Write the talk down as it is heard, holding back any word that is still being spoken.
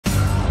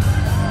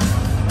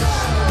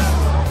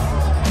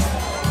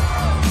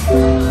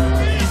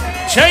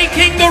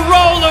Taking the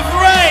role of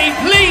Rey,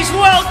 please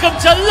welcome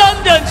to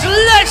London's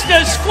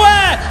Leicester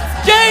Square,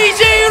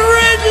 Daisy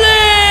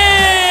Ridley!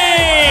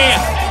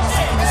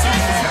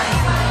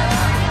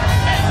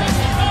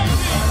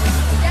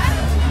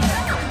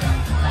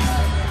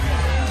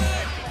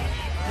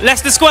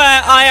 Leicester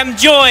Square, I am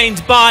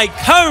joined by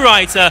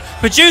co-writer,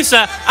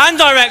 producer and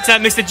director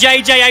Mr.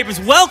 J.J. Abrams.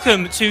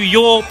 Welcome to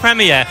your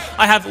premiere.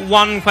 I have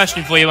one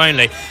question for you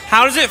only.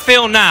 How does it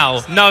feel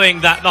now,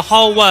 knowing that the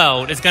whole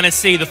world is going to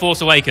see The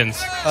Force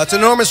Awakens? It's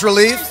an enormous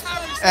relief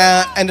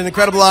and an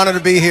incredible honor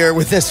to be here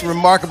with this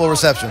remarkable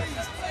reception.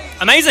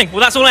 Amazing. Well,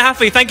 that's all I have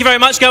for you. Thank you very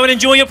much. Go and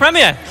enjoy your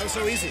premiere. That was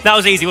so easy. That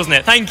was easy, wasn't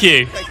it? Thank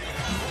you.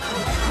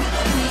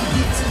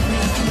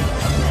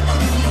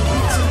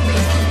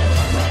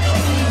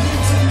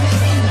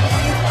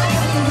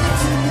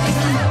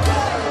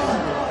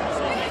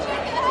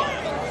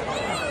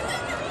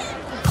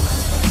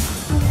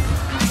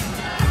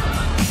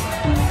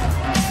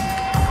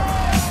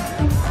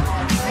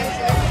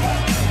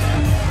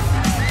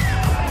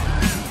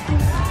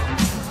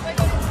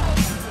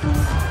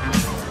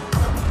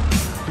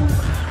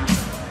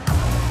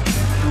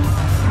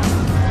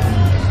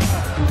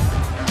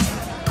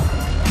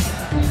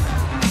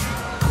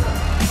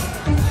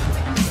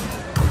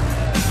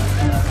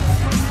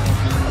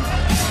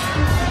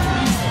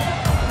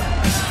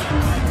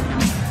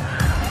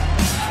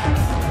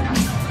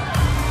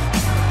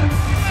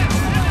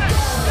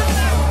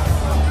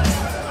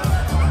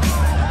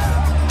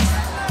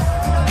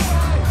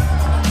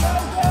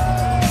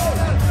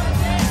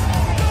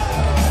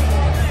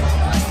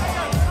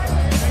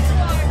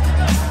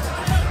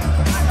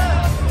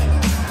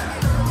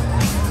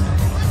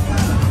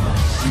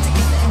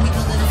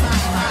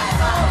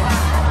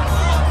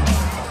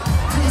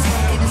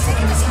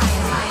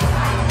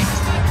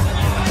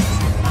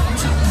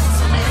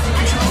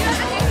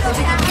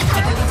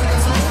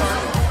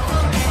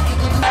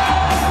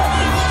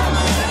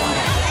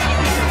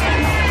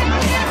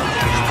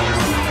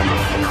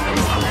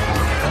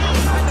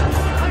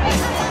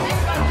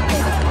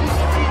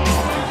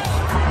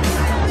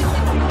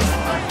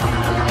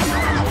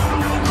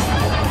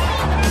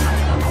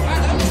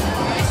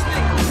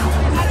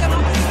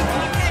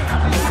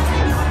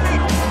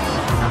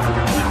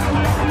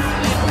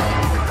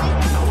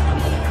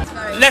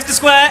 Leicester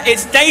Square,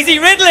 it's Daisy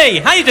Ridley.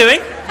 How are you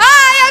doing?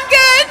 Hi, I'm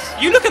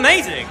good. You look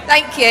amazing.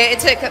 Thank you. It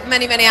took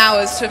many, many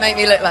hours to make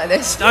me look like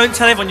this. Don't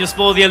tell everyone you'll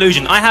spoil the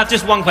illusion. I have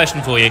just one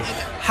question for you.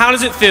 How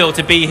does it feel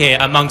to be here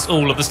amongst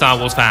all of the Star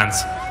Wars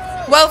fans?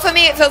 Well, for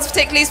me, it feels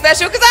particularly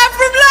special because I'm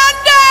from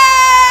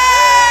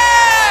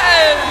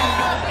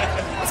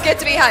London! It's good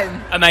to be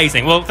home.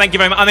 Amazing. Well, thank you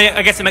very much. I mean,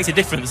 I guess it makes a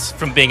difference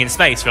from being in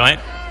space, right?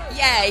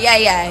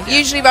 Yeah.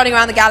 Usually running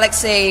around the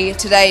galaxy,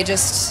 today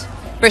just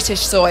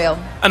British soil.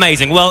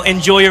 Amazing. Well,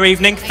 enjoy your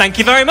evening. Thank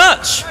you very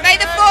much. May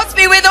the Force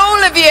be with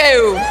all of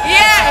you.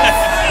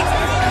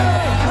 Yes!